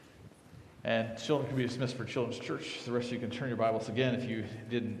And children can be dismissed for Children's Church. The rest of you can turn your Bibles again if you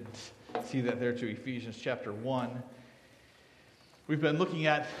didn't see that there to Ephesians chapter 1. We've been looking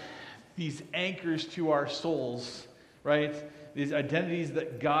at these anchors to our souls, right? These identities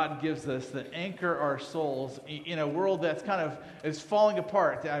that God gives us that anchor our souls in a world that's kind of is falling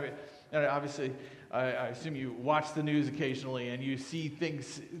apart. Obviously, I assume you watch the news occasionally and you see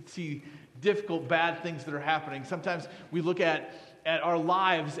difficult, bad things that are happening. Sometimes we look at our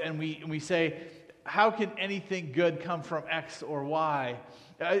lives and we say, how can anything good come from X or Y?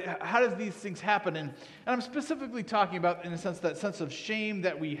 How does these things happen? And I'm specifically talking about, in a sense, that sense of shame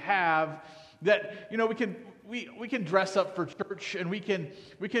that we have, that, we can dress up for church and we can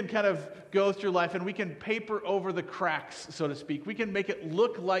kind of go through life and we can paper over the cracks, so to speak. We can make it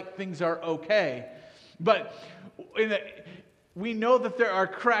look like things are okay. But we know that there are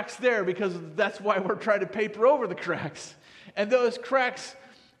cracks there because that's why we're trying to paper over the cracks. And those cracks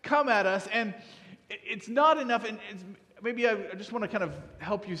come at us, and it's not enough. And maybe I just want to kind of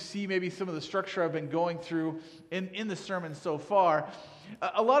help you see maybe some of the structure I've been going through in the sermon so far.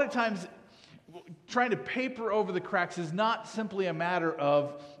 A lot of times, trying to paper over the cracks is not simply a matter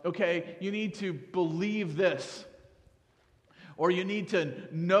of, okay, you need to believe this, or you need to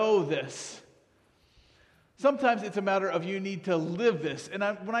know this. Sometimes it's a matter of you need to live this. And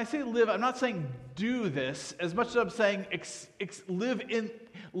when I say live, I'm not saying do this as much as I'm saying live in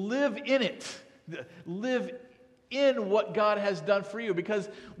it. Live in what God has done for you. Because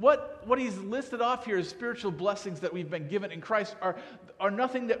what he's listed off here as spiritual blessings that we've been given in Christ are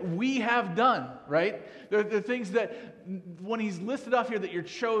nothing that we have done, right? They're things that when he's listed off here that you're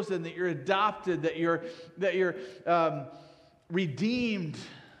chosen, that you're adopted, that you're redeemed,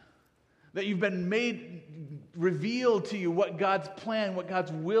 that you've been made revealed to you what God's plan, what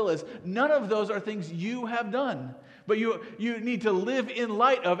God's will is. None of those are things you have done. But you need to live in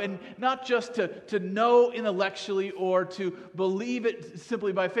light of, and not just to know intellectually or to believe it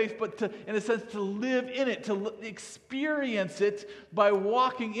simply by faith, but to, in a sense, to live in it, to experience it by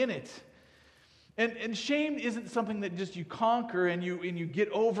walking in it. And shame isn't something that just you conquer and you get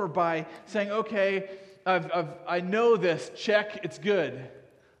over by saying, okay, I know this, check, it's good.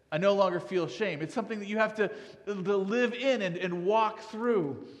 I no longer feel shame. It's something that you have to live in and walk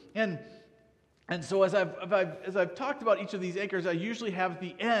through. And so as I've talked about each of these anchors, I usually have at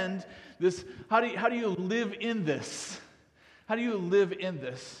the end this, how do you live in this? How do you live in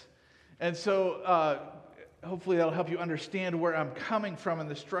this? And so hopefully that'll help you understand where I'm coming from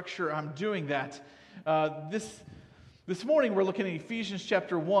and the structure I'm doing that. This morning we're looking at Ephesians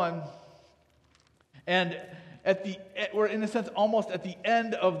chapter 1, and we're in a sense almost at the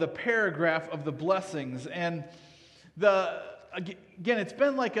end of the paragraph of the blessings. And again, it's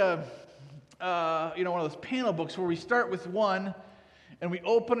been like one of those panel books where we start with one and we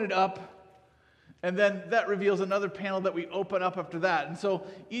open it up, and then that reveals another panel that we open up after that. And so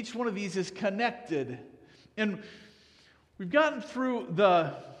each one of these is connected. And we've gotten through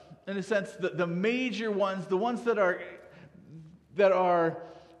in a sense, the major ones, the ones that are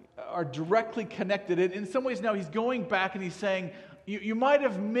directly connected. In some ways now he's going back and he's saying, you might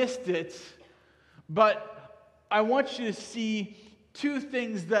have missed it, but I want you to see two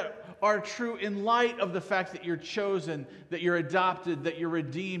things that are true in light of the fact that you're chosen, that you're adopted, that you're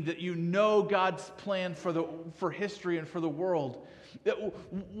redeemed, that you know God's plan for history and for the world.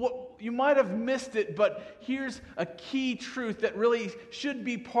 You might have missed it, but here's a key truth that really should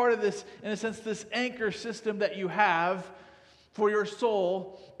be part of this, in a sense, this anchor system that you have for your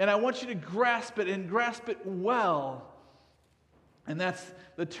soul, and I want you to grasp it and grasp it well. And that's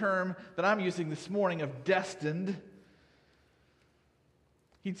the term that I'm using this morning of destined.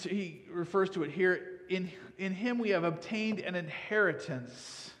 He refers to it here, in him we have obtained an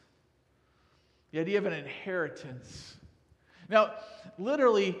inheritance. The idea of an inheritance. Now,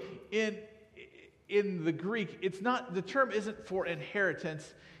 literally in the Greek, it's not, the term isn't for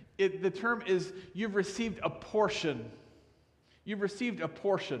inheritance. The term is you've received a portion. You've received a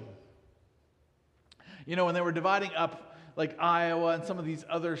portion. When they were dividing up like Iowa and some of these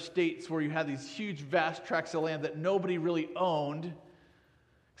other states where you had these huge, vast tracts of land that nobody really owned,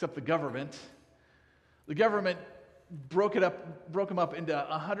 except the government broke them up into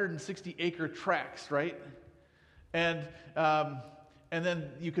 160-acre tracts, right? And then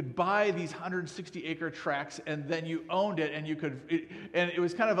you could buy these 160-acre tracts, and then you owned it, and and it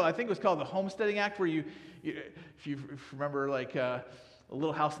was kind of, I think it was called the Homesteading Act, where if you remember, like a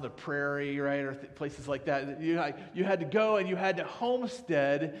Little House on the Prairie, right, or places like that, you had to go and you had to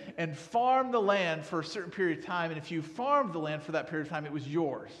homestead and farm the land for a certain period of time, and if you farmed the land for that period of time, it was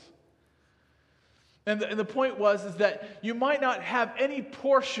yours. And the point is that you might not have any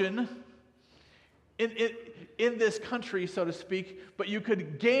portion in this country, so to speak, but you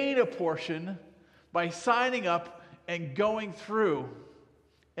could gain a portion by signing up and going through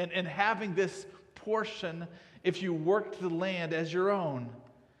and having this portion if you worked the land as your own.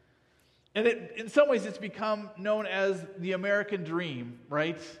 And in some ways, it's become known as the American dream,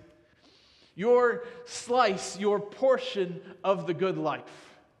 right? Your slice, your portion of the good life.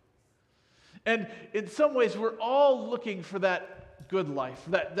 And in some ways, we're all looking for that good life,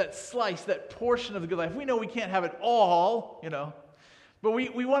 that slice, that portion of the good life. We know we can't have it all, but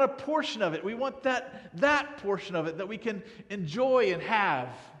we want a portion of it. We want that portion of it that we can enjoy and have,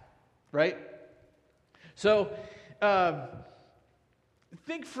 right? So,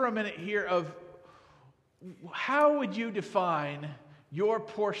 think for a minute here of how would you define your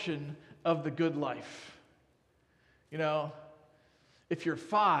portion of the good life? If you're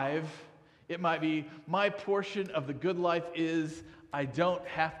 5, it might be, my portion of the good life is I don't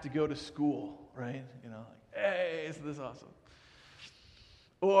have to go to school, right? Hey, isn't this awesome?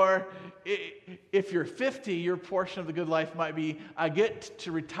 Or if you're 50, your portion of the good life might be I get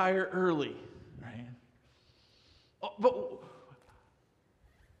to retire early, right? But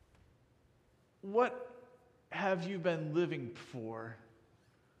what have you been living for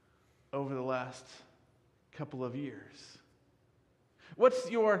over the last couple of years?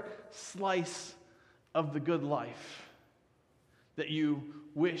 What's your slice of the good life that you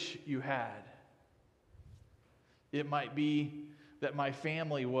wish you had? It might be that my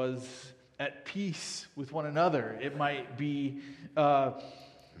family was at peace with one another. It might be a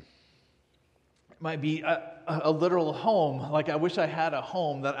literal home, like I wish I had a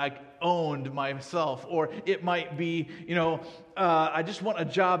home that I owned myself. Or it might be, I just want a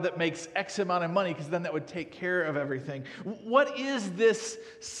job that makes X amount of money because then that would take care of everything. What is this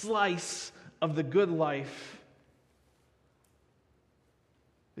slice of the good life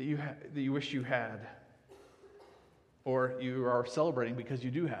that you wish you had? Or you are celebrating because you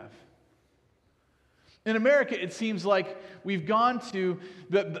do have? In America, it seems like we've gone to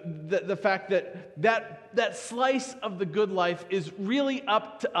the fact that slice of the good life is really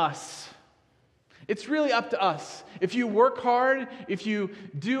up to us. It's really up to us. If you work hard, if you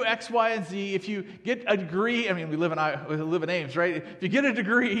do X, Y, and Z, if you get a degree, we live in Ames, right? If you get a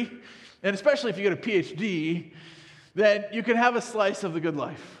degree, and especially if you get a PhD, then you can have a slice of the good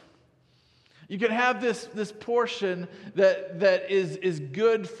life. You can have this portion that is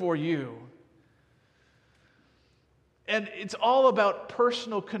good for you. And it's all about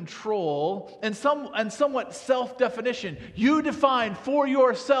personal control and somewhat self-definition. You define for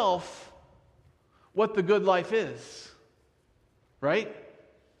yourself what the good life is, right?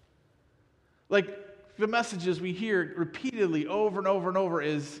 Like the messages we hear repeatedly over and over and over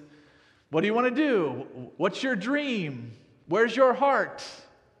is, what do you want to do? What's your dream? Where's your heart?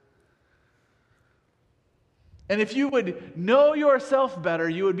 And if you would know yourself better,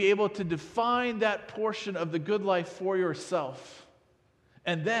 you would be able to define that portion of the good life for yourself.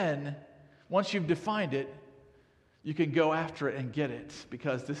 And then, once you've defined it, you can go after it and get it.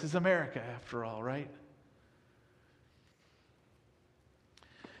 Because this is America, after all, right?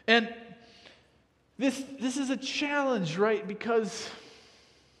 And this is a challenge, right? Because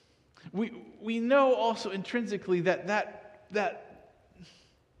we know also intrinsically that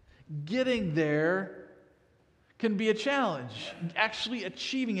getting there can be a challenge. Actually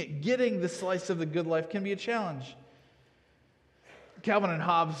achieving it, getting the slice of the good life can be a challenge. Calvin and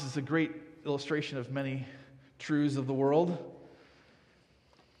Hobbes is a great illustration of many truths of the world.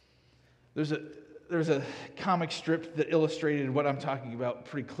 There's a comic strip that illustrated what I'm talking about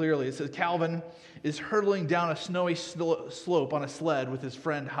pretty clearly. It says Calvin is hurtling down a snowy slope on a sled with his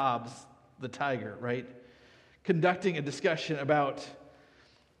friend Hobbes, the tiger, right? Conducting a discussion about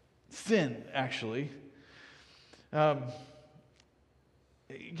sin, actually. Can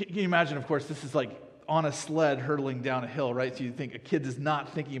you imagine, of course, this is like on a sled hurtling down a hill, right? So you think a kid is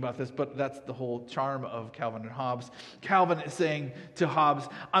not thinking about this, but that's the whole charm of Calvin and Hobbes. Calvin is saying to Hobbes,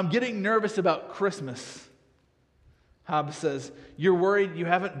 I'm getting nervous about Christmas. Hobbes says, you're worried you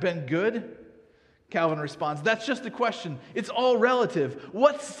haven't been good? Calvin responds, that's just a question. It's all relative.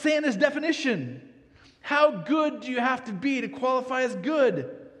 What's Santa's definition? How good do you have to be to qualify as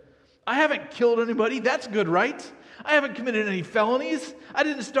good? I haven't killed anybody. That's good, right? I haven't committed any felonies. I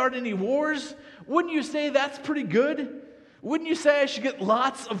didn't start any wars. Wouldn't you say that's pretty good? Wouldn't you say I should get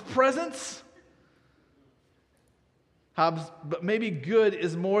lots of presents? Hobbes, but maybe good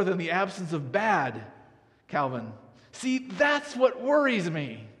is more than the absence of bad, Calvin. See, that's what worries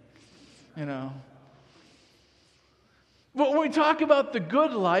me, But when we talk about the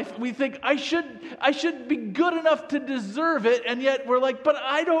good life, we think, I should be good enough to deserve it, and yet we're like, but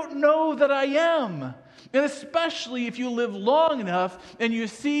I don't know that I am. And especially if you live long enough and you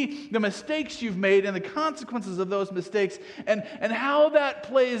see the mistakes you've made and the consequences of those mistakes and how that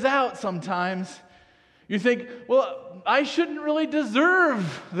plays out sometimes, you think, well, I shouldn't really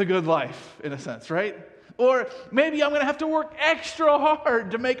deserve the good life, in a sense, right? Or maybe I'm going to have to work extra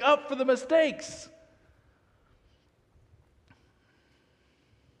hard to make up for the mistakes.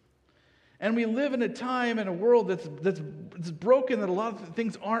 And we live in a time and a world that's broken, that a lot of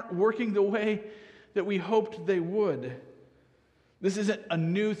things aren't working the way that we hoped they would. This isn't a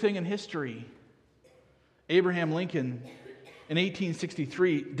new thing in history. Abraham Lincoln in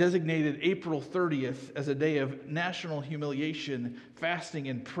 1863 designated April 30th as a day of national humiliation, fasting,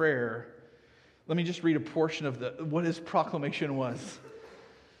 and prayer. Let me just read a portion of what his proclamation was.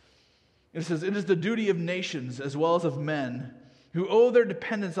 It says, "It is the duty of nations as well as of men who owe their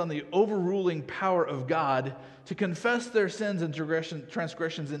dependence on the overruling power of God to confess their sins and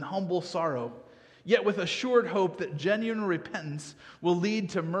transgressions in humble sorrow, yet with assured hope that genuine repentance will lead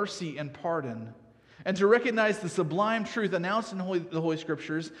to mercy and pardon, and to recognize the sublime truth announced in the Holy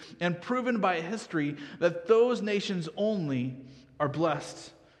Scriptures and proven by history that those nations only are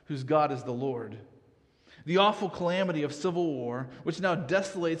blessed whose God is the Lord. The awful calamity of civil war, which now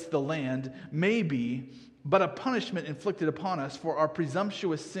desolates the land, may be but a punishment inflicted upon us for our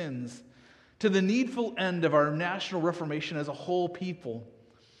presumptuous sins, to the needful end of our national reformation as a whole people."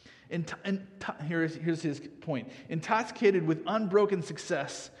 Here's his point. "Intoxicated with unbroken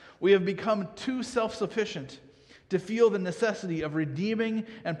success, we have become too self-sufficient to feel the necessity of redeeming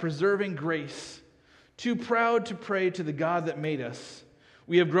and preserving grace, too proud to pray to the God that made us.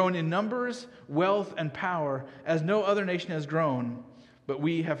 We have grown in numbers, wealth, and power as no other nation has grown, but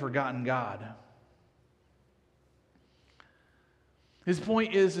we have forgotten God." His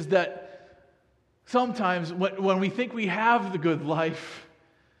point is that sometimes when we think we have the good life,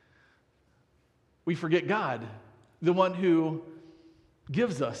 we forget God, the one who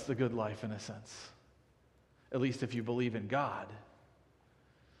gives us the good life in a sense, at least if you believe in God.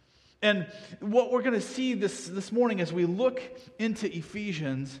 And what we're going to see this morning as we look into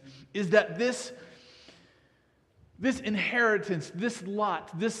Ephesians is that this inheritance, this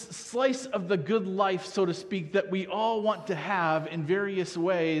lot, this slice of the good life, so to speak, that we all want to have in various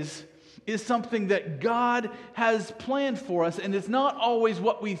ways is something that God has planned for us. And it's not always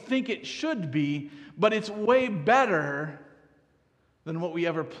what we think it should be, but it's way better than what we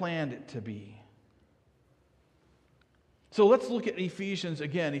ever planned it to be. So let's look at Ephesians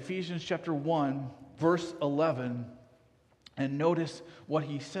again, Ephesians chapter 1, verse 11, and notice what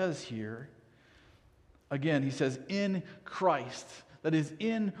he says here. Again, he says, in Christ, that is,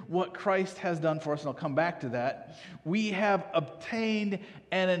 in what Christ has done for us, and I'll come back to that, we have obtained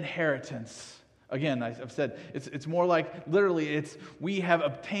an inheritance. Again, I've said, it's more like, literally, it's we have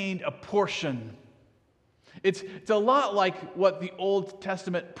obtained a portion. It's a lot like what the Old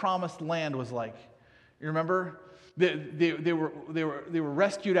Testament promised land was like. You remember? They were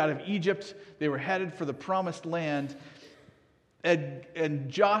rescued out of Egypt. They were headed for the promised land. And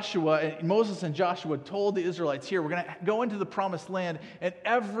Moses and Joshua told the Israelites, here, we're going to go into the promised land, and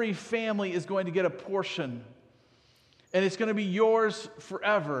every family is going to get a portion. And it's going to be yours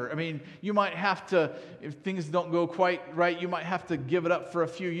forever. I mean, you might have to, if things don't go quite right, you might have to give it up for a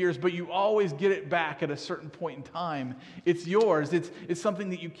few years, but you always get it back at a certain point in time. It's yours. It's something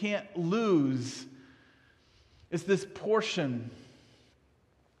that you can't lose. It's this portion.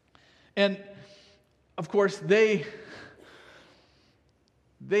 And, of course, they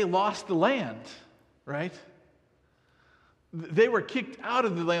lost the land, right? They were kicked out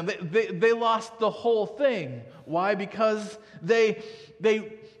of the land. They lost the whole thing. Why? Because they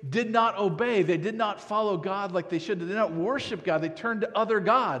did not obey. They did not follow God like they should. They did not worship God. They turned to other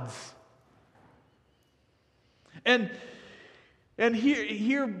gods. And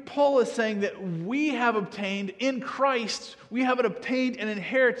here Paul is saying that we have obtained in Christ, we have obtained an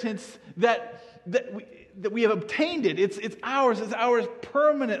inheritance that we have obtained it. It's ours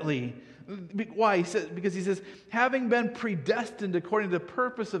permanently. Why? Because he says, having been predestined according to the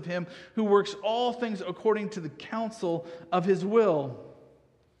purpose of him who works all things according to the counsel of his will.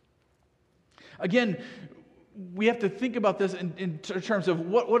 Again, we have to think about this in terms of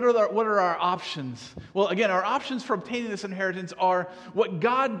what are our options? Well, again, our options for obtaining this inheritance are what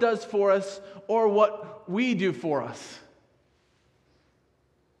God does for us or what we do for us.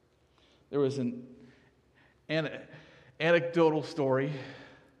 There was an anecdotal story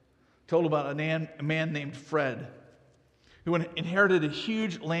told about a man named Fred who inherited a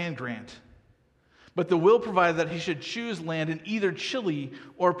huge land grant. But the will provided that he should choose land in either Chile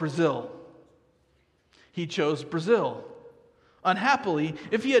or Brazil. He chose Brazil. Unhappily,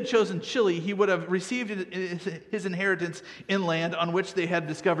 if he had chosen Chile, he would have received his inheritance in land on which they had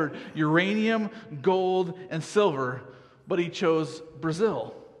discovered uranium, gold, and silver, but he chose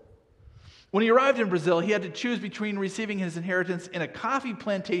Brazil. When he arrived in Brazil, he had to choose between receiving his inheritance in a coffee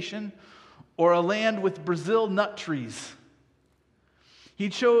plantation or a land with Brazil nut trees. He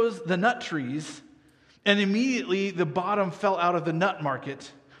chose the nut trees, and immediately the bottom fell out of the nut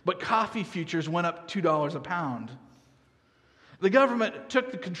market, but coffee futures went up $2 a pound. The government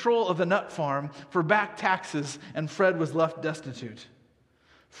took the control of the nut farm for back taxes, and Fred was left destitute.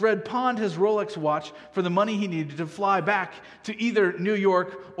 Fred pawned his Rolex watch for the money he needed to fly back to either New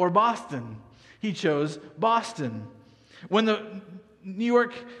York or Boston. He chose Boston. When the New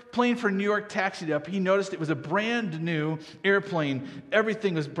York plane for New York taxied up, he noticed it was a brand new airplane.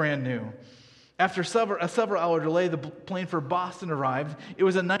 Everything was brand new. After a several-hour delay, the plane for Boston arrived. It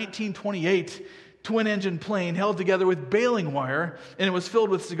was a 1928 twin-engine plane held together with baling wire, and it was filled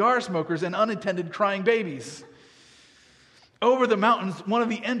with cigar smokers and unattended crying babies. Over the mountains, one of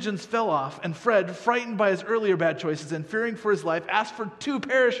the engines fell off, and Fred, frightened by his earlier bad choices and fearing for his life, asked for 2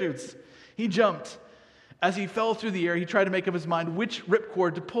 parachutes. He jumped. As he fell through the air, he tried to make up his mind which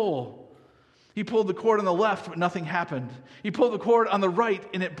ripcord to pull. He pulled the cord on the left, but nothing happened. He pulled the cord on the right,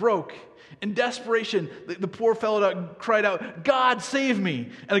 and it broke. In desperation, the poor fellow cried out, "God, save me!"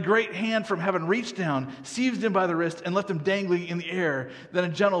 And a great hand from heaven reached down, seized him by the wrist, and left him dangling in the air. Then a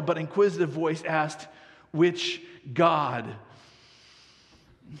gentle but inquisitive voice asked, "Which God?"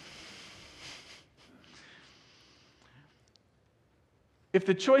 If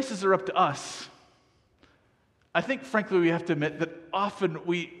the choices are up to us, I think, frankly, we have to admit that often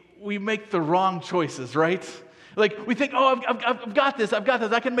we make the wrong choices, right? Like, we think, oh, I've got this, I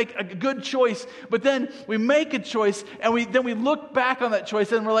can make a good choice. But then we make a choice, and then we look back on that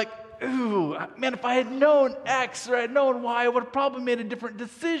choice, and we're like, ooh, man, if I had known X or I had known Y, I would have probably made a different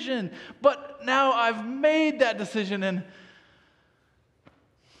decision. But now I've made that decision, and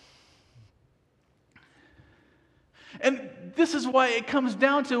this is why it comes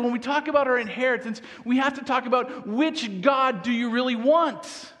down to, when we talk about our inheritance, we have to talk about, which God do you really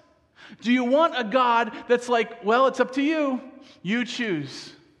want? Do you want a God that's like, well, it's up to you. You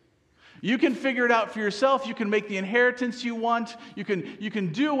choose. You can figure it out for yourself. You can make the inheritance you want. You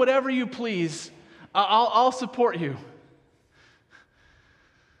can do whatever you please. I'll support you.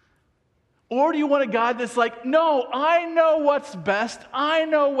 Or do you want a God that's like, no, I know what's best, I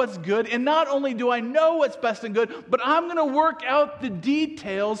know what's good, and not only do I know what's best and good, but I'm going to work out the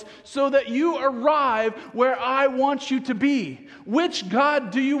details so that you arrive where I want you to be. Which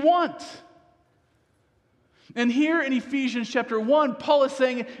God do you want? And here in Ephesians chapter 1, Paul is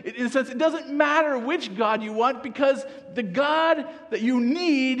saying, in a sense, it doesn't matter which God you want, because the God that you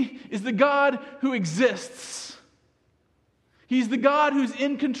need is the God who exists. He's the God who's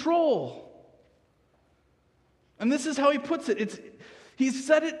in control. And this is how he puts it. He's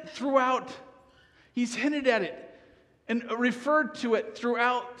said it throughout. He's hinted at it and referred to it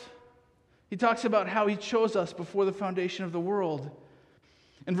throughout. He talks about how he chose us before the foundation of the world.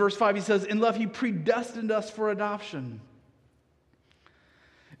 In verse 5, he says, in love, he predestined us for adoption.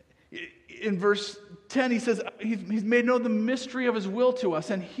 In verse 10, he says, he's made known the mystery of his will to us.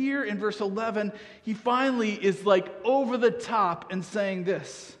 And here in verse 11, he finally is like over the top in saying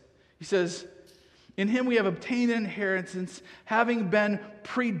this. He says, in him we have obtained an inheritance, having been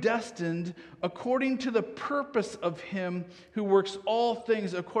predestined according to the purpose of him who works all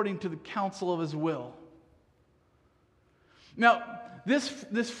things according to the counsel of his will. Now,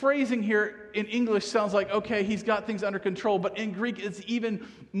 this phrasing here in English sounds like, okay, he's got things under control, but in Greek it's even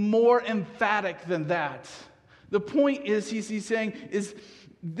more emphatic than that. The point is, he's saying, is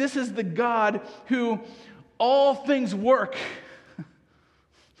this is the God who all things work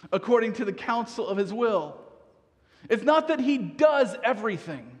according to the counsel of his will. It's not that he does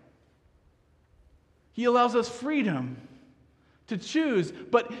everything. He allows us freedom to choose,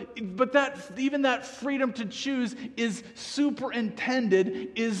 but even that freedom to choose is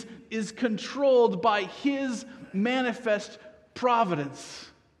superintended, is controlled by his manifest providence.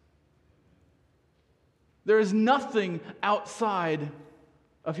 There is nothing outside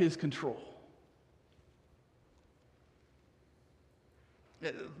of his control.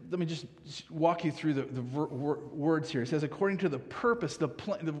 Let me just walk you through the words here. It says, according to the purpose, the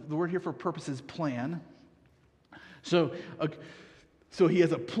word here for purpose is plan. So he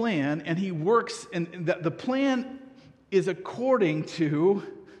has a plan, and he works, and the plan is according to,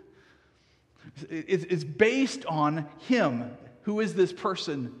 it's based on him. Who is this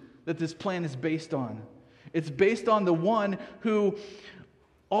person that this plan is based on. It's based on the one who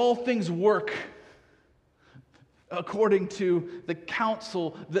all things work according to the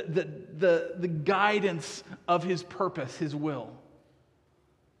counsel, the guidance of his purpose, his will.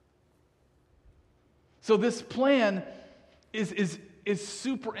 So this plan is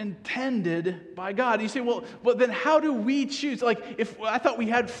superintended by God. You say, well, then how do we choose? Like, if I thought we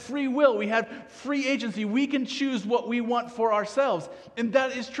had free will, we had free agency, we can choose what we want for ourselves. And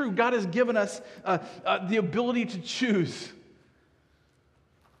that is true. God has given us the ability to choose.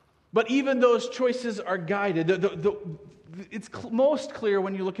 But even those choices are guided. It's most clear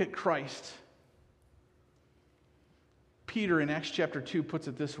when you look at Christ. Peter in Acts chapter 2 puts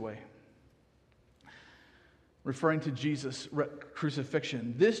it this way, referring to Jesus'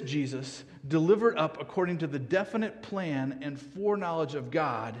 crucifixion. This Jesus, delivered up according to the definite plan and foreknowledge of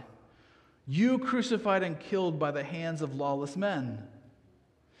God, you crucified and killed by the hands of lawless men.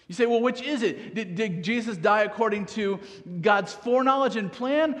 You say, well, which is it? Did Jesus die according to God's foreknowledge and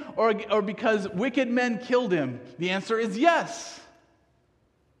plan, or because wicked men killed him? The answer is yes.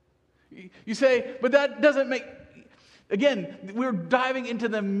 You say, but that doesn't make... Again, we're diving into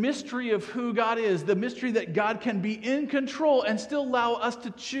the mystery of who God is, the mystery that God can be in control and still allow us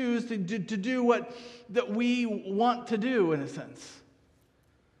to choose to do what that we want to do, in a sense.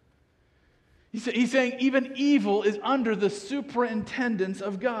 He's saying even evil is under the superintendence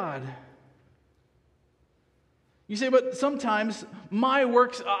of God. You say, but sometimes my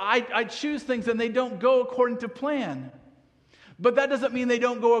works, I choose things and they don't go according to plan. But that doesn't mean they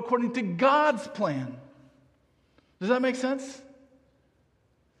don't go according to God's plan. Does that make sense?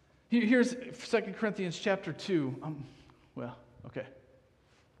 Here's 2 Corinthians chapter 2. Okay.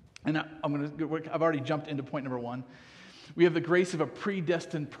 And I've already jumped into point number 1. We have the grace of a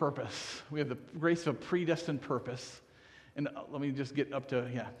predestined purpose. We have the grace of a predestined purpose. And let me just get up to,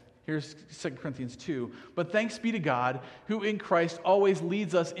 here's 2 Corinthians 2. But thanks be to God, who in Christ always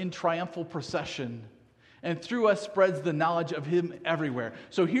leads us in triumphal procession, and through us spreads the knowledge of him everywhere.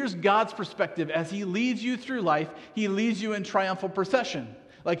 So here's God's perspective. As he leads you through life, he leads you in triumphal procession.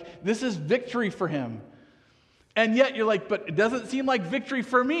 Like, this is victory for him. And yet you're like, but it doesn't seem like victory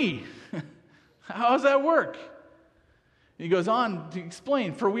for me. How does that work? He goes on to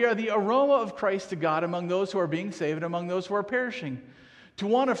explain, for we are the aroma of Christ to God among those who are being saved and among those who are perishing. To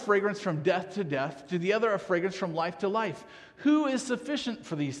one a fragrance from death to death, to the other a fragrance from life to life. Who is sufficient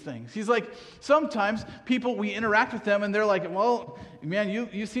for these things? He's like, sometimes people, we interact with them and they're like, well, man,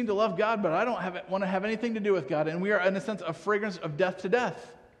 you seem to love God, but I don't want to have anything to do with God. And we are, in a sense, a fragrance of death to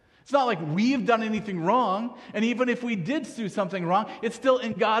death. It's not like we've done anything wrong. And even if we did do something wrong, it's still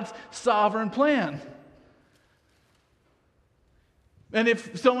in God's sovereign plan. And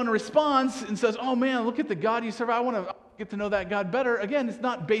if someone responds and says, oh man, look at the God you serve, I want to get to know that God better. Again, it's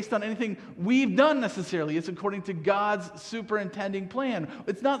not based on anything we've done necessarily. It's according to God's superintending plan.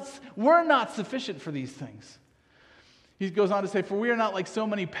 We're not sufficient for these things. He goes on to say, for we are not like so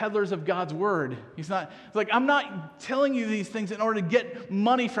many peddlers of God's word. It's like, I'm not telling you these things in order to get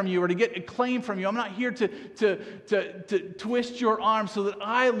money from you or to get acclaim from you. I'm not here to twist your arm so that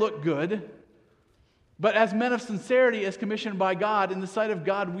I look good. But as men of sincerity, as commissioned by God, in the sight of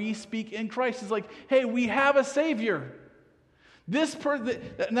God, we speak in Christ. It's like, hey, we have a Savior.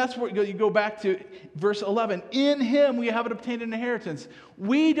 And that's where you go back to verse 11. In him we have obtained an inheritance.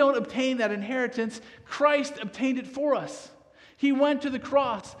 We don't obtain that inheritance. Christ obtained it for us. He went to the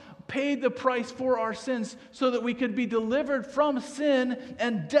cross, paid the price for our sins so that we could be delivered from sin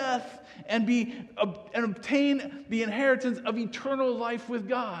and death and obtain the inheritance of eternal life with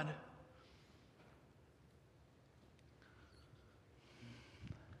God.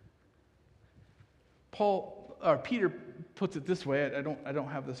 Peter puts it this way. I don't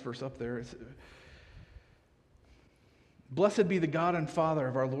have this verse up there. Blessed be the God and Father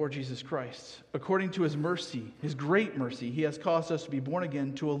of our Lord Jesus Christ. According to his mercy, his great mercy, he has caused us to be born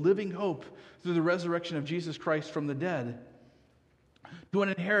again to a living hope through the resurrection of Jesus Christ from the dead, to an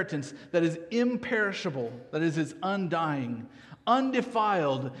inheritance that is imperishable, that is undying,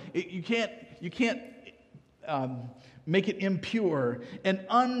 undefiled. You can't make it impure, and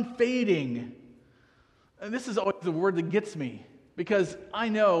unfading. And this is always the word that gets me, because I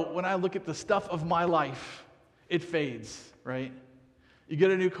know when I look at the stuff of my life, it fades, right? You get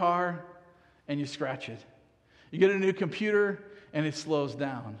a new car and you scratch it. You get a new computer and it slows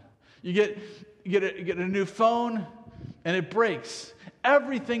down. You get a new phone and it breaks.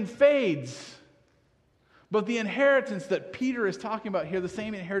 Everything fades. But the inheritance that Peter is talking about here, the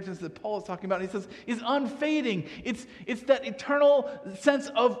same inheritance that Paul is talking about, he says, is unfading. It's that eternal sense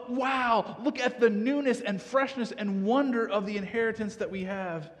of, wow, look at the newness and freshness and wonder of the inheritance that we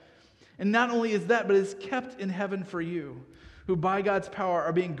have. And not only is that, but it's kept in heaven for you, who by God's power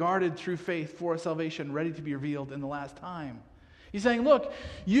are being guarded through faith for a salvation ready to be revealed in the last time. He's saying, look,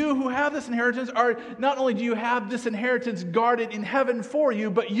 you who have this inheritance are, not only do you have this inheritance guarded in heaven for you,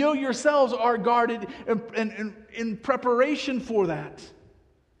 but you yourselves are guarded in preparation for that.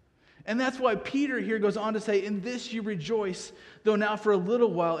 And that's why Peter here goes on to say, in this you rejoice, though now for a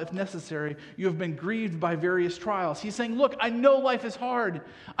little while, if necessary, you have been grieved by various trials. He's saying, look, I know life is hard.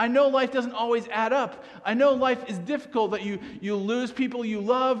 I know life doesn't always add up. I know life is difficult, that you lose people you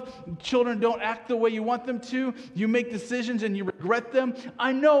love. Children don't act the way you want them to. You make decisions and you regret them.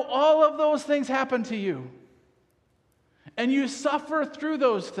 I know all of those things happen to you. And you suffer through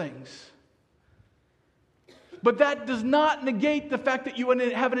those things. But that does not negate the fact that you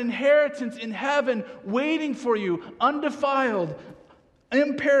have an inheritance in heaven waiting for you, undefiled,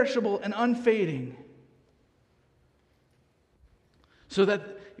 imperishable, and unfading. So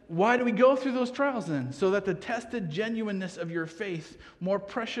that, why do we go through those trials then? So that the tested genuineness of your faith, more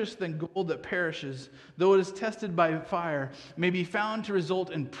precious than gold that perishes, though it is tested by fire, may be found to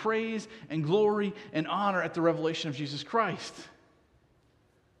result in praise and glory and honor at the revelation of Jesus Christ.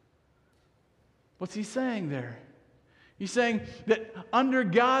 What's he saying there? He's saying that under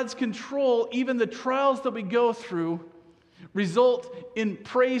God's control, even the trials that we go through result in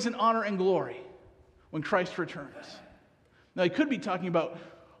praise and honor and glory when Christ returns. Now, he could be talking about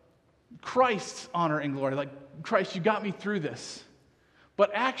Christ's honor and glory, like, Christ, you got me through this.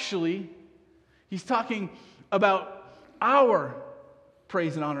 But actually, he's talking about our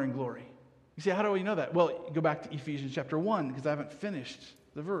praise and honor and glory. You say, how do we know that? Well, go back to Ephesians chapter 1, because I haven't finished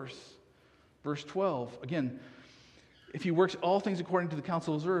the verse. Verse 12, again, if he works all things according to the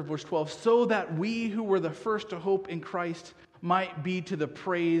counsel of his word, verse 12, so that we who were the first to hope in Christ might be to the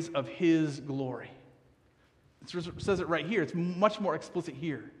praise of his glory. It says it right here. It's much more explicit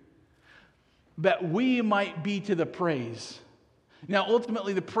here. That we might be to the praise. Now,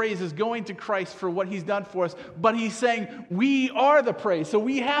 ultimately, the praise is going to Christ for what he's done for us, but he's saying we are the praise, so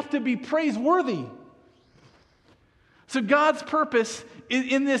we have to be praiseworthy. So God's purpose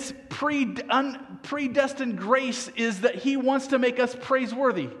in this predestined grace is that he wants to make us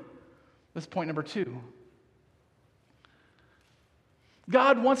praiseworthy. That's point number 2.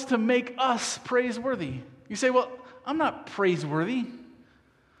 God wants to make us praiseworthy. You say, well, I'm not praiseworthy.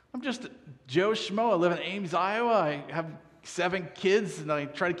 I'm just Joe Schmo. I live in Ames, Iowa. I have 7 kids, and I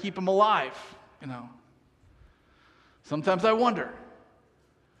try to keep them alive, Sometimes I wonder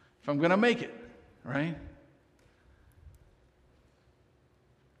if I'm going to make it, right?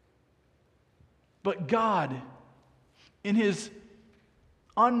 But God, in his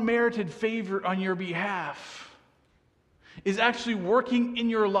unmerited favor on your behalf, is actually working in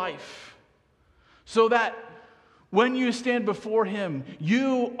your life so that when you stand before him,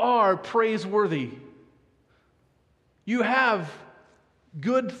 you are praiseworthy. You have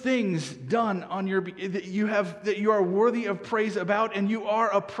good things done on your that you are worthy of praise about, and you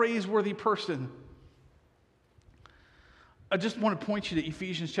are a praiseworthy person. I just want to point you to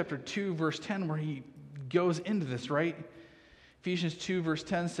Ephesians chapter 2, verse 10, where he goes into this, right? Ephesians 2, verse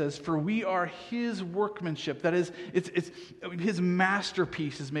 10 says, for we are his workmanship. That is, it's his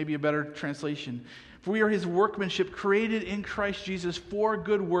masterpiece is maybe a better translation. For we are his workmanship, created in Christ Jesus for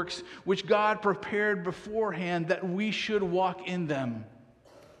good works, which God prepared beforehand that we should walk in them.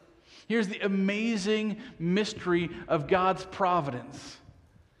 Here's the amazing mystery of God's providence,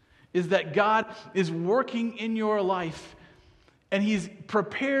 is that God is working in your life, and he's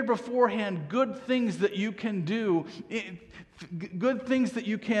prepared beforehand good things that you can do, good things that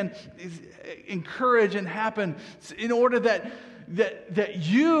you can encourage and happen in order that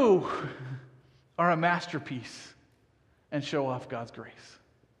you are a masterpiece and show off God's grace.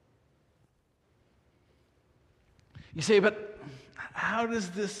 You say, but how does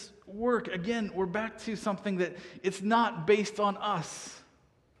this work? Again, we're back to something that it's not based on us.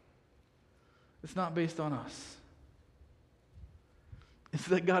 It's not based on us. It's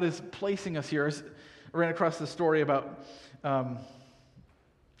that God is placing us here. I ran across the story about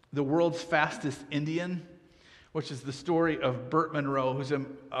the world's fastest Indian, which is the story of Burt Munro, who's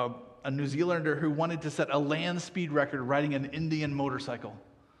a New Zealander who wanted to set a land speed record riding an Indian motorcycle.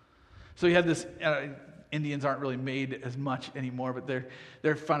 So he had this, Indians aren't really made as much anymore, but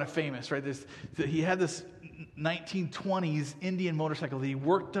they're kind of famous, right? He had this 1920s Indian motorcycle that he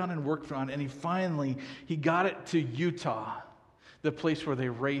worked on, and he got it to Utah, the place where they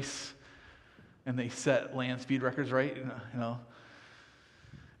race and they set land speed records, right?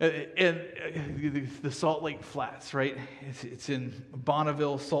 And the Salt Lake Flats, right? It's in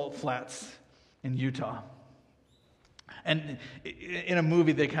Bonneville Salt Flats in Utah. And in a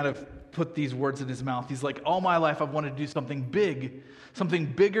movie, they kind of put these words in his mouth. He's like, all my life I've wanted to do something big, something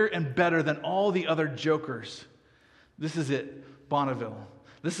bigger and better than all the other jokers. This is it, Bonneville.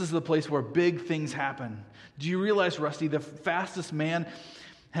 This is the place where big things happen. Do you realize, Rusty, the fastest man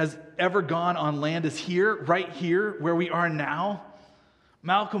has ever gone on land is here, right here, where we are now?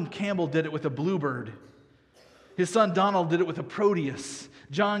 Malcolm Campbell did it with a Bluebird. His son Donald did it with a Proteus.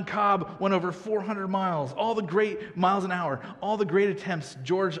 John Cobb went over 400 miles, all the great miles an hour, all the great attempts.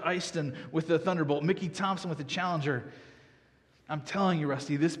 George Easton with the Thunderbolt, Mickey Thompson with the Challenger. I'm telling you,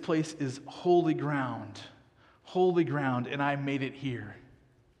 Rusty, this place is holy ground, and I made it here.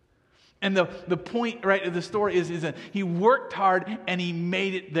 And the point, right, of the story is that he worked hard and he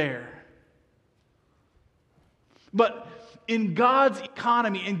made it there. But in God's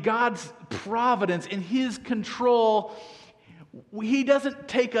economy, in God's providence, in His control, He doesn't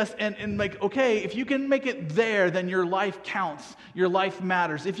take us and like, okay, if you can make it there, then your life counts. Your life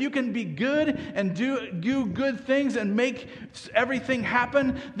matters. If you can be good and do good things and make everything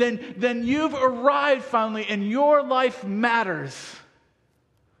happen, then you've arrived finally and your life matters.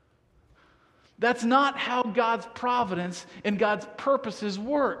 That's not how God's providence and God's purposes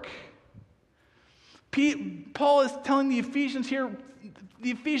work. Paul is telling the Ephesians here,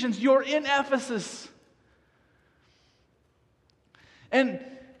 you're in Ephesus. And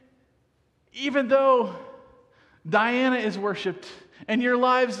even though Diana is worshipped and your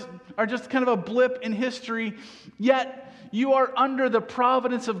lives are just kind of a blip in history, yet you are under the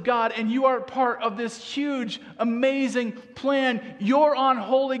providence of God and you are part of this huge, amazing plan. You're on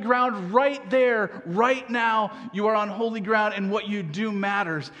holy ground right there, right now. You are on holy ground and what you do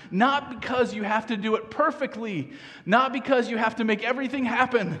matters. Not because you have to do it perfectly, not because you have to make everything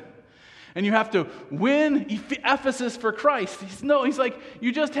happen and you have to win Ephesus for Christ. He's like,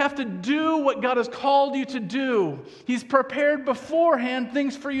 you just have to do what God has called you to do. He's prepared beforehand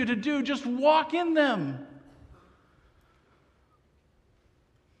things for you to do. Just walk in them.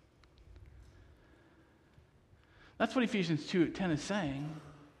 That's what Ephesians 2:10 is saying.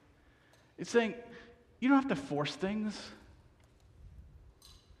 It's saying, you don't have to force things.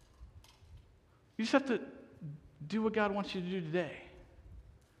 You just have to do what God wants you to do today.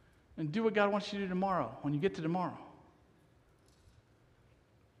 And do what God wants you to do tomorrow, when you get to tomorrow.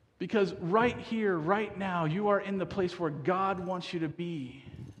 Because right here, right now, you are in the place where God wants you to be.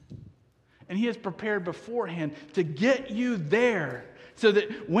 And He has prepared beforehand to get you there, so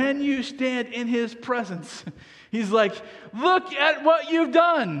that when you stand in His presence, He's like, look at what you've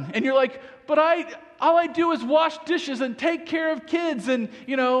done. And you're like, but all I do is wash dishes and take care of kids and,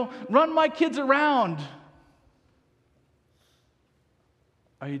 run my kids around.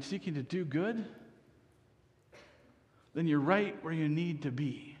 Are you seeking to do good? Then you're right where you need to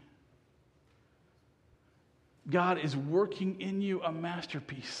be. God is working in you a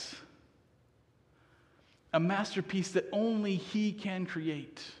masterpiece. A masterpiece that only He can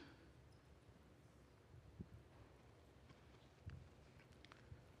create.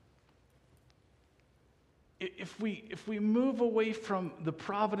 If we move away from the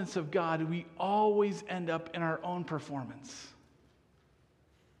providence of God, we always end up in our own performance.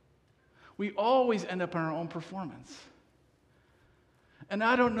 We always end up in our own performance. And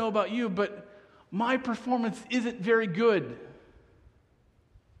I don't know about you, but my performance isn't very good.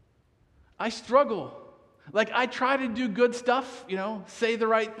 I struggle. Like, I try to do good stuff, say the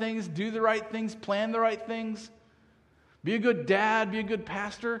right things, do the right things, plan the right things, be a good dad, be a good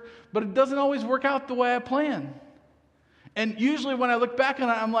pastor, but it doesn't always work out the way I plan. And usually when I look back on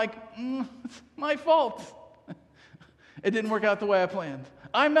it, I'm like, it's my fault. It didn't work out the way I planned.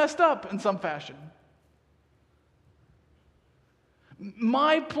 I messed up in some fashion.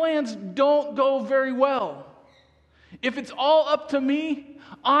 My plans don't go very well. If it's all up to me,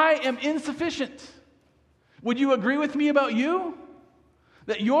 I am insufficient. Would you agree with me about you?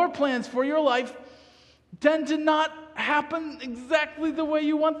 That your plans for your life tend to not happen exactly the way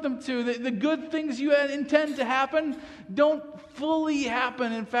you want them to. The good things you intend to happen don't fully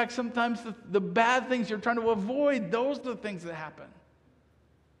happen. In fact, sometimes the bad things you're trying to avoid, those are the things that happen.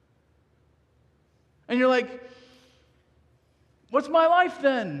 And you're like, what's my life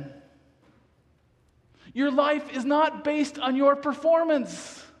then? Your life is not based on your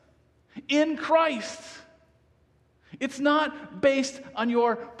performance in Christ. It's not based on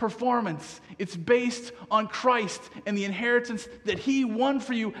your performance. It's based on Christ and the inheritance that He won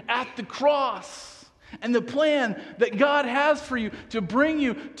for you at the cross. And the plan that God has for you to bring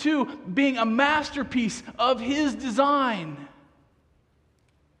you to being a masterpiece of His design.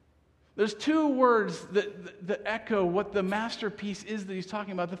 There's two words that echo what the masterpiece is that he's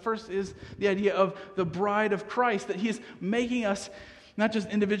talking about. The first is the idea of the bride of Christ, that he is making us not just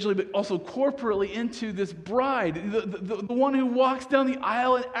individually, but also corporately into this bride, the one who walks down the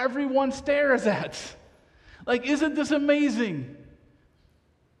aisle and everyone stares at. Like, isn't this amazing?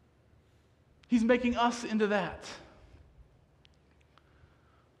 He's making us into that.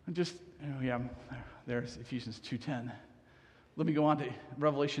 And just, there's Ephesians 2:10. Let me go on to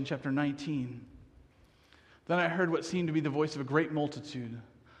Revelation chapter 19. Then I heard what seemed to be the voice of a great multitude,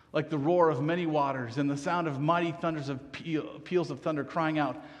 like the roar of many waters, and the sound of mighty thunders of peals of thunder, crying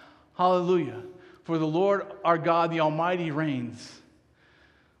out, Hallelujah! For the Lord our God, the Almighty, reigns.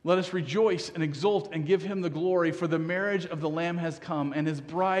 Let us rejoice and exult and give him the glory, for the marriage of the Lamb has come, and his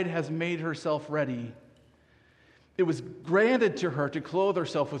bride has made herself ready. It was granted to her to clothe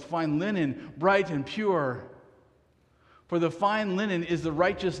herself with fine linen, bright and pure. For the fine linen is the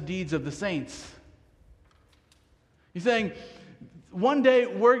righteous deeds of the saints. He's saying, one day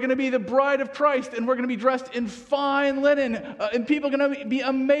we're going to be the bride of Christ, and we're going to be dressed in fine linen, and people are going to be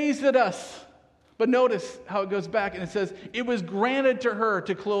amazed at us. But notice how it goes back, and it says, it was granted to her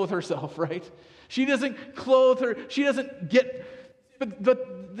to clothe herself, right? She doesn't clothe her, she doesn't get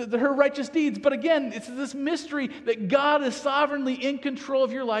her righteous deeds. But again, it's this mystery that God is sovereignly in control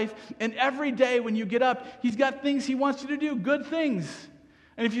of your life, and every day when you get up, he's got things he wants you to do, good things.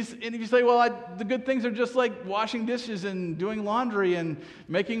 And if you say, well, the good things are just like washing dishes and doing laundry and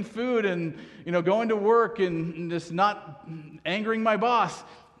making food and going to work and just not angering my boss,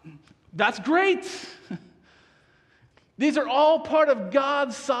 that's great. These are all part of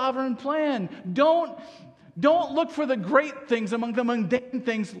God's sovereign plan. Don't look for the great things among the mundane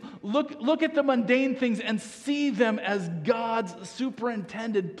things. Look at the mundane things and see them as God's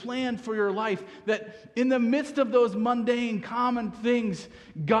superintended plan for your life. That in the midst of those mundane, common things,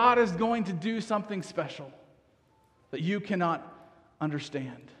 God is going to do something special that you cannot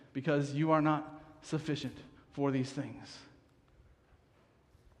understand because you are not sufficient for these things.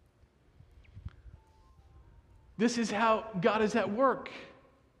 This is how God is at work.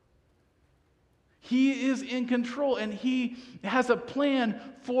 He is in control, and he has a plan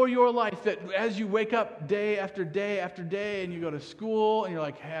for your life that as you wake up day after day after day and you go to school and you're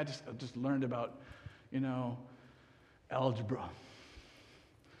like, hey, I just learned about, algebra.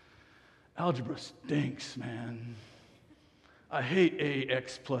 Algebra stinks, man. I hate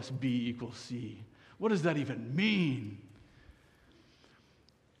ax plus b equals c. What does that even mean?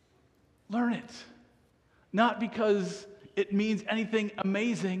 Learn it. Not because it means anything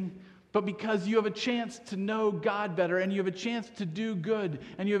amazing, but because you have a chance to know God better, and you have a chance to do good,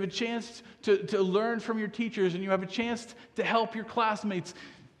 and you have a chance to learn from your teachers, and you have a chance to help your classmates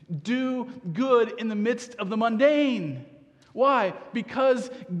do good in the midst of the mundane. Why?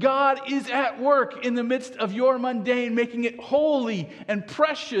 Because God is at work in the midst of your mundane, making it holy and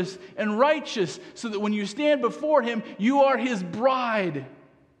precious and righteous, so that when you stand before him, you are his bride.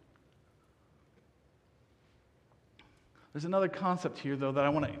 There's another concept here, though, that I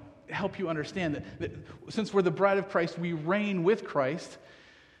want to help you understand. That since we're the bride of Christ, we reign with Christ.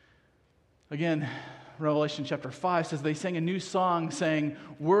 Again, Revelation chapter 5 says, they sang a new song saying,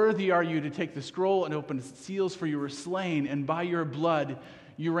 worthy are you to take the scroll and open its seals, for you were slain, and by your blood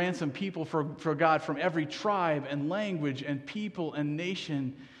you ransomed people for God from every tribe and language and people and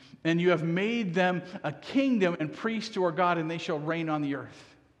nation. And you have made them a kingdom and priests to our God, and they shall reign on the earth.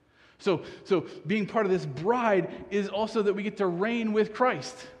 So being part of this bride is also that we get to reign with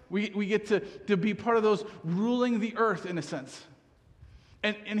Christ. We get to be part of those ruling the earth in a sense.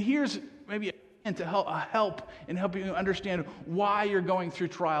 And here's maybe to help in helping you understand why you're going through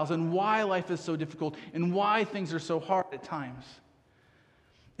trials and why life is so difficult and why things are so hard at times.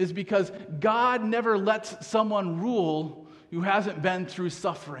 Is because God never lets someone rule who hasn't been through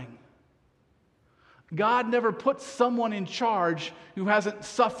suffering. God never puts someone in charge who hasn't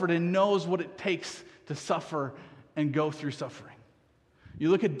suffered and knows what it takes to suffer and go through suffering. You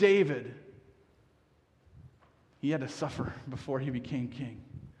look at David. He had to suffer before he became king.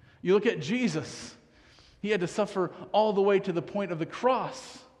 You look at Jesus. He had to suffer all the way to the point of the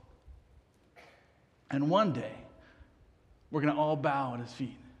cross. And one day, we're going to all bow at his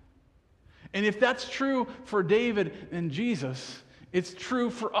feet. And if that's true for David and Jesus, it's true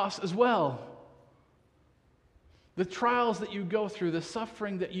for us as well. The trials that you go through, the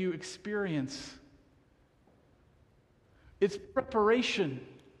suffering that you experience, it's preparation.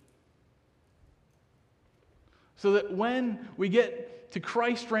 So that when we get to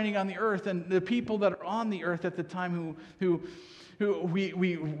Christ reigning on the earth, and the people that are on the earth at the time who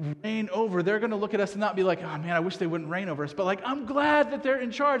we reign over, they're going to look at us and not be like, oh man, I wish they wouldn't reign over us, but like, I'm glad that they're in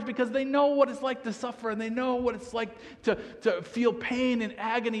charge because they know what it's like to suffer, and they know what it's like to feel pain and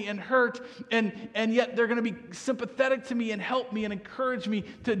agony and hurt, and yet they're going to be sympathetic to me and help me and encourage me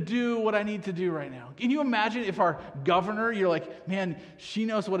to do what I need to do right now. Can you imagine if our governor, you're like, man, she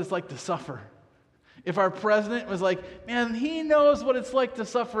knows what it's like to suffer. If our president was like, man, he knows what it's like to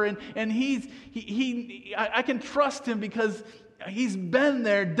suffer, and I can trust him because he's been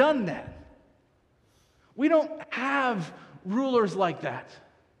there, done that. We don't have rulers like that.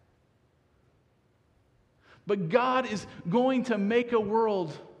 But God is going to make a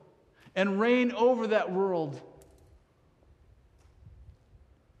world and reign over that world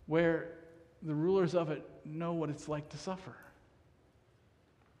where the rulers of it know what it's like to suffer.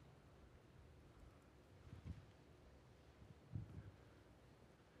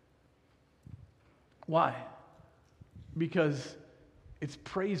 Why? Because it's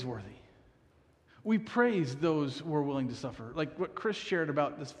praiseworthy. We praise those who are willing to suffer. Like what Chris shared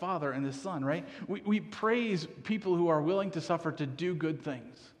about this father and this son, right? We praise people who are willing to suffer to do good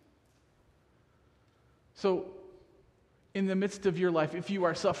things. So, in the midst of your life, if you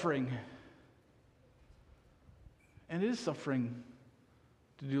are suffering, and it is suffering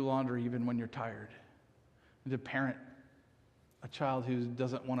to do laundry even when you're tired, and to parent a child who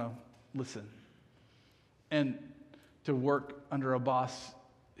doesn't want to listen, and to work under a boss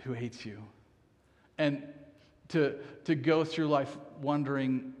who hates you, and to go through life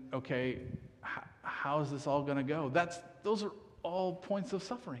wondering, okay, how is this all going to go? Those are all points of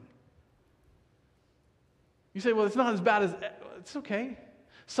suffering. You say, well, it's not as bad as, it's okay.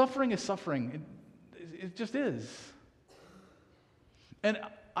 Suffering is suffering. It just is. And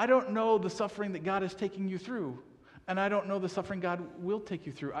I don't know the suffering that God is taking you through, and I don't know the suffering God will take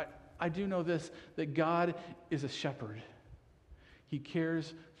you through. I do know this, that God is a shepherd. He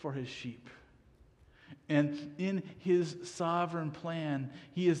cares for his sheep. And in his sovereign plan,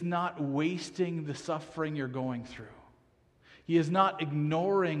 he is not wasting the suffering you're going through. He is not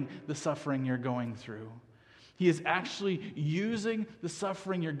ignoring the suffering you're going through. He is actually using the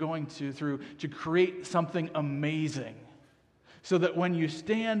suffering you're going through to create something amazing. So that when you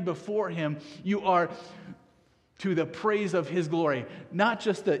stand before him, you are to the praise of his glory. Not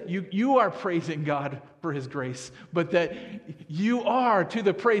just that you are praising God for his grace, but that you are to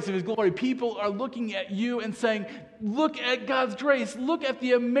the praise of his glory. People are looking at you and saying, look at God's grace. Look at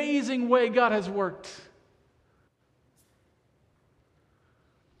the amazing way God has worked.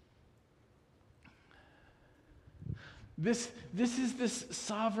 This is this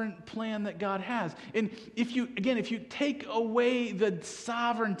sovereign plan that God has. And if you take away the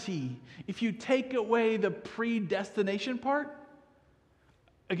sovereignty, if you take away the predestination part,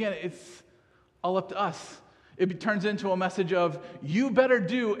 again, it's all up to us. It turns into a message of, you better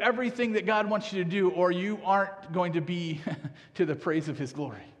do everything that God wants you to do, or you aren't going to be to the praise of his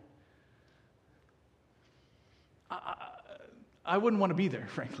glory. I wouldn't want to be there,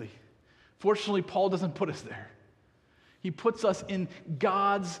 frankly. Fortunately, Paul doesn't put us there. He puts us in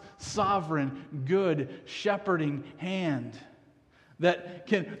God's sovereign, good, shepherding hand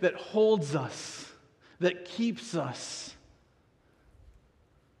that holds us, that keeps us.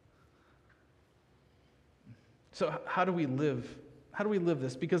 So how do we live? How do we live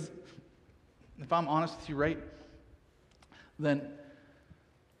this? Because if I'm honest with you, right, then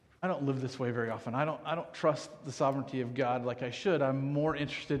I don't live this way very often. I don't trust the sovereignty of God like I should. I'm more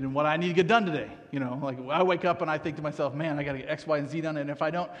interested in what I need to get done today. You know, like I wake up and I think to myself, man, I got to get X, Y, and Z done. And if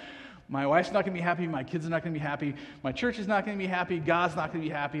I don't, my wife's not going to be happy. My kids are not going to be happy. My church is not going to be happy. God's not going to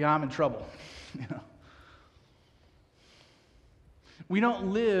be happy. I'm in trouble. You know, we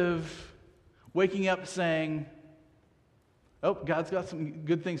don't live waking up saying, oh, God's got some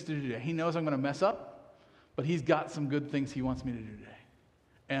good things to do today. He knows I'm going to mess up, but he's got some good things he wants me to do today.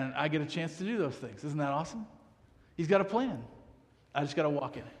 And I get a chance to do those things. Isn't that awesome? He's got a plan. I just got to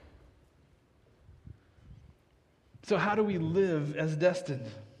walk in it. So how do we live as destined?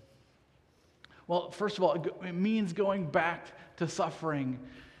 Well, first of all, it means going back to suffering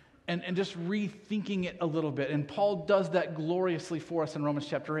and just rethinking it a little bit. And Paul does that gloriously for us in Romans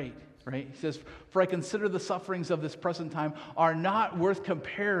chapter 8. Right? He says, for I consider the sufferings of this present time are not worth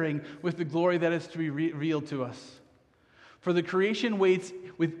comparing with the glory that is to be revealed to us. For the creation waits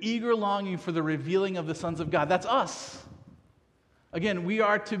with eager longing for the revealing of the sons of God. That's us. Again, we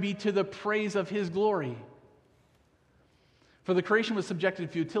are to be to the praise of his glory. For the creation was subjected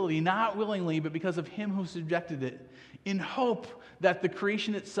to futility, not willingly, but because of him who subjected it, in hope that the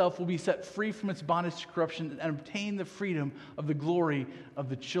creation itself will be set free from its bondage to corruption and obtain the freedom of the glory of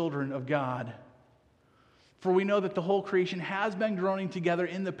the children of God. For we know that the whole creation has been groaning together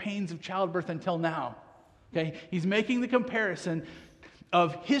in the pains of childbirth until now. Okay? He's making the comparison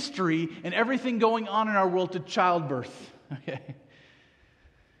of history and everything going on in our world to childbirth. Okay?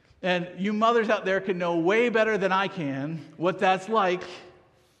 And you mothers out there can know way better than I can what that's like.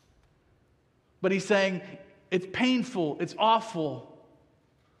 But he's saying, it's painful, it's awful.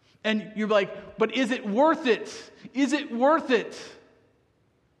 And you're like, but is it worth it? Is it worth it?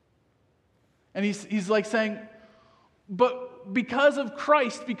 And he's like saying, but because of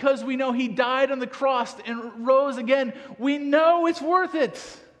Christ, because we know he died on the cross and rose again, we know it's worth it.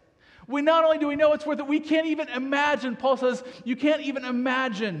 We not only do we know it's worth it, we can't even imagine. Paul says, you can't even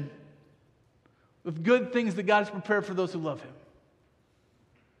imagine the good things that God has prepared for those who love him.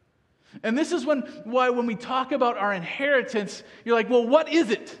 And this is why when we talk about our inheritance, you're like, well, what is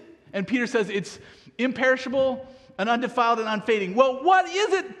it? And Peter says it's imperishable and undefiled and unfading. Well, what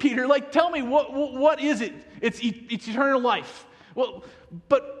is it, Peter? Like, tell me, what is it? It's eternal life. Well,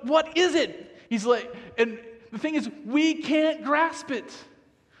 but what is it? He's like, and the thing is, we can't grasp it.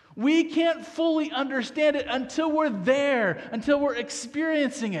 We can't fully understand it until we're there, until we're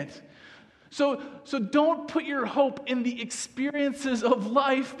experiencing it. So don't put your hope in the experiences of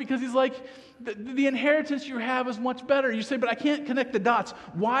life, because he's like, the inheritance you have is much better. You say, but I can't connect the dots.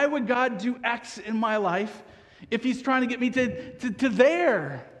 Why would God do X in my life if he's trying to get me to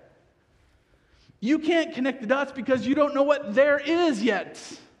there? You can't connect the dots because you don't know what there is yet.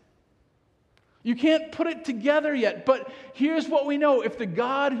 You can't put it together yet. But here's what we know. If the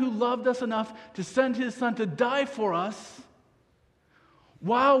God who loved us enough to send his son to die for us,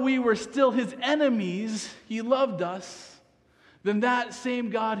 while we were still his enemies, he loved us, then that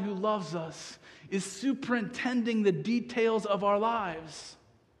same God who loves us is superintending the details of our lives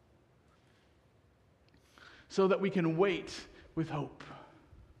so that we can wait with hope.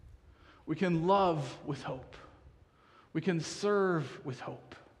 We can love with hope. We can serve with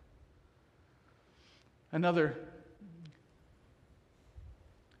hope.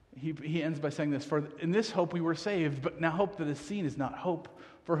 He ends by saying this, for in this hope we were saved, but now hope that is seen is not hope.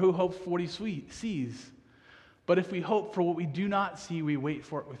 For who hopes for what he sees? But if we hope for what we do not see, we wait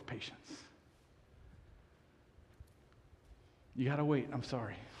for it with patience. You got to wait. I'm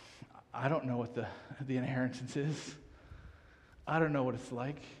sorry. I don't know what the inheritance is. I don't know what it's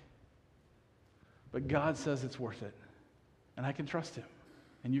like. But God says it's worth it. And I can trust him.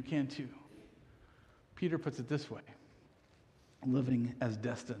 And you can too. Peter puts it this way: living as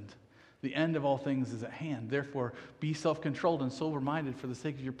destined. The end of all things is at hand. Therefore, be self-controlled and sober-minded for the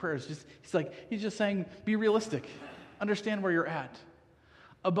sake of your prayers. He's just saying, be realistic. Understand where you're at.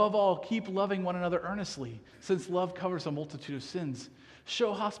 Above all, keep loving one another earnestly, since love covers a multitude of sins.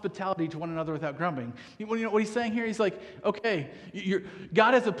 Show hospitality to one another without grumbling. You know what he's saying here? He's like, okay,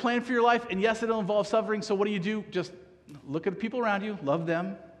 God has a plan for your life, and yes, it'll involve suffering, so what do? Just look at the people around you, love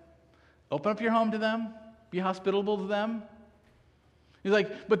them, open up your home to them, be hospitable to them. He's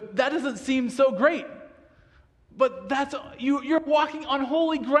like, but that doesn't seem so great. But you're walking on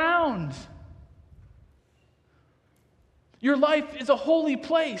holy ground. Your life is a holy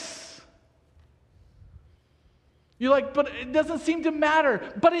place. You're like, but it doesn't seem to matter.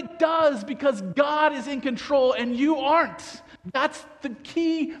 But it does, because God is in control and you aren't. That's the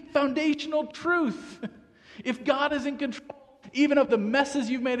key foundational truth. If God is in control, even of the messes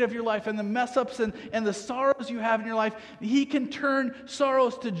you've made of your life and the mess-ups and the sorrows you have in your life, he can turn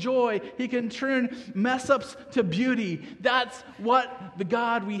sorrows to joy. He can turn mess-ups to beauty. That's what the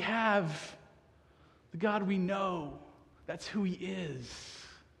God we have, the God we know, that's who he is.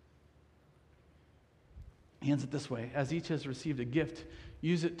 He ends it this way: as each has received a gift,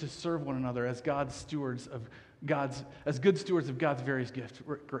 use it to serve one another as good stewards of God's various gifts,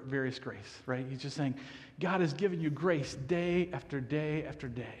 various grace, right? He's just saying, God has given you grace day after day after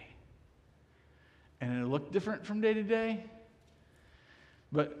day. And it'll look different from day to day,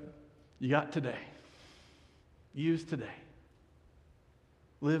 but you got today. Use today.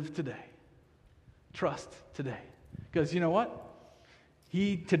 Live today. Trust today. Because you know what?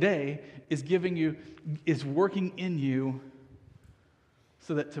 He today is working in you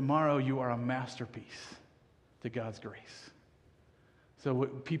so that tomorrow you are a masterpiece to God's grace. So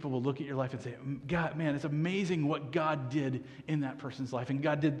people will look at your life and say, God, man, it's amazing what God did in that person's life and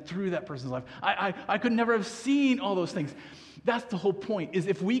God did through that person's life. I could never have seen all those things. That's the whole point, is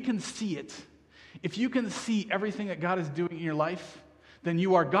if we can see it, if you can see everything that God is doing in your life, then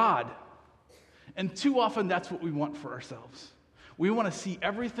you are God. And too often that's what we want for ourselves. We want to see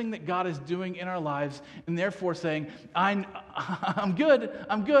everything that God is doing in our lives and therefore saying, I'm good,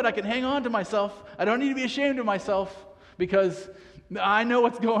 I can hang on to myself. I don't need to be ashamed of myself because I know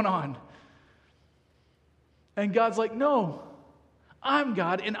what's going on. And God's like, no, I'm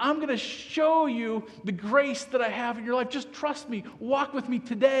God, and I'm going to show you the grace that I have in your life. Just trust me. Walk with me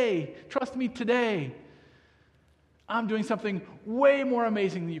today. Trust me today. I'm doing something way more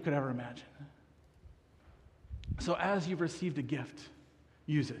amazing than you could ever imagine. So as you've received a gift,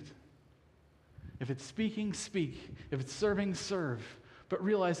 use it. If it's speaking, speak. If it's serving, serve. But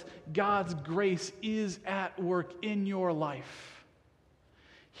realize God's grace is at work in your life.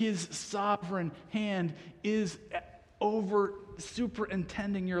 His sovereign hand is over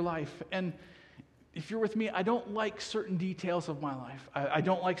superintending your life. And if you're with me, I don't like certain details of my life. I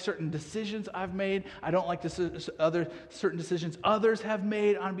don't like certain decisions I've made. I don't like certain decisions others have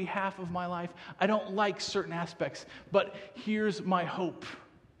made on behalf of my life. I don't like certain aspects. But here's my hope.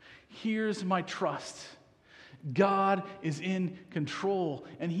 Here's my trust. God is in control,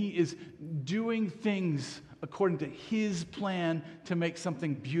 and He is doing things according to His plan to make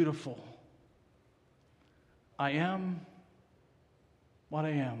something beautiful. I am what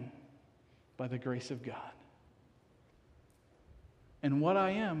I am by the grace of God. And what I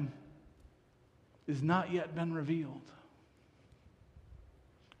am is not yet been revealed.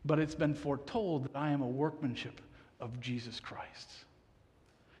 But it's been foretold that I am a workmanship of Jesus Christ,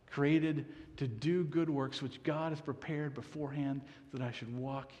 created to do good works which God has prepared beforehand that I should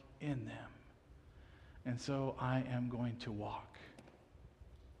walk in them. And so I am going to walk.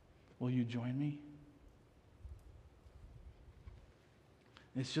 Will you join me?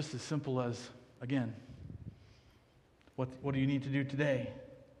 It's just as simple as, again, what do you need to do today?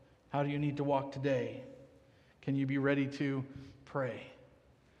 How do you need to walk today? Can you be ready to pray?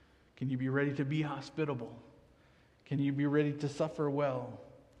 Can you be ready to be hospitable? Can you be ready to suffer well?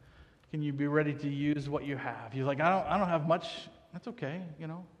 Can you be ready to use what you have? You're like, I don't have much. That's okay, you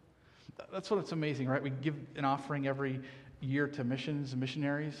know. That's what's amazing, right? We give an offering every year to missions and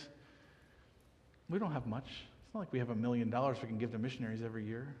missionaries. We don't have much. It's not like we have $1 million we can give to missionaries every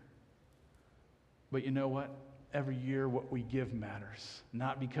year. But you know what? Every year what we give matters.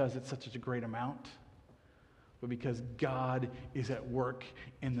 Not because it's such a great amount, but because God is at work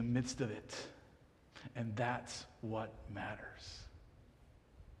in the midst of it. And that's what matters.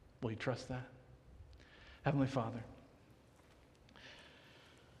 Will you trust that? Heavenly Father,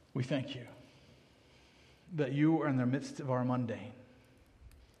 we thank you that you are in the midst of our mundane,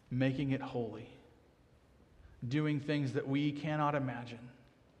 making it holy, doing things that we cannot imagine.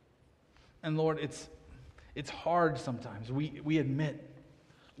 And Lord, it's hard sometimes. We admit.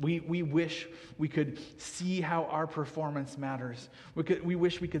 We wish we could see how our performance matters. We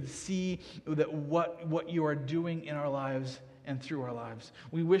wish we could see that what you are doing in our lives and through our lives.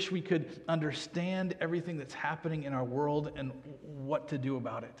 We wish we could understand everything that's happening in our world and what to do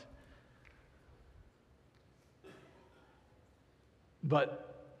about it.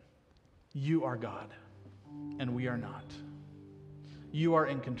 But you are God, and we are not. You are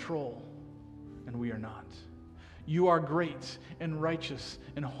in control, and we are not. You are great and righteous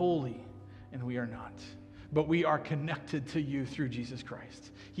and holy, and we are not. But we are connected to you through Jesus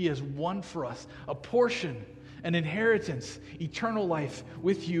Christ. He has won for us a portion, an inheritance, eternal life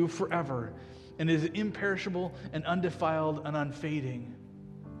with you forever, and is imperishable and undefiled and unfading.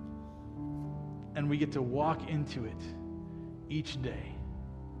 And we get to walk into it each day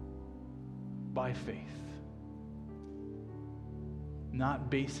by faith, not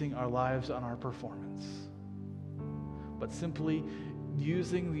basing our lives on our performance, but simply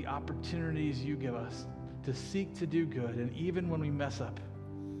using the opportunities you give us to seek to do good, and even when we mess up,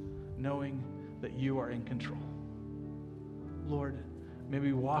 knowing that you are in control. Lord, may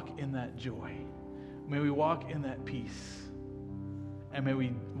we walk in that joy. May we walk in that peace. And may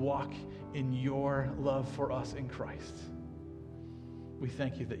we walk in your love for us in Christ. We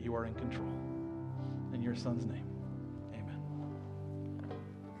thank you that you are in control. In your Son's name.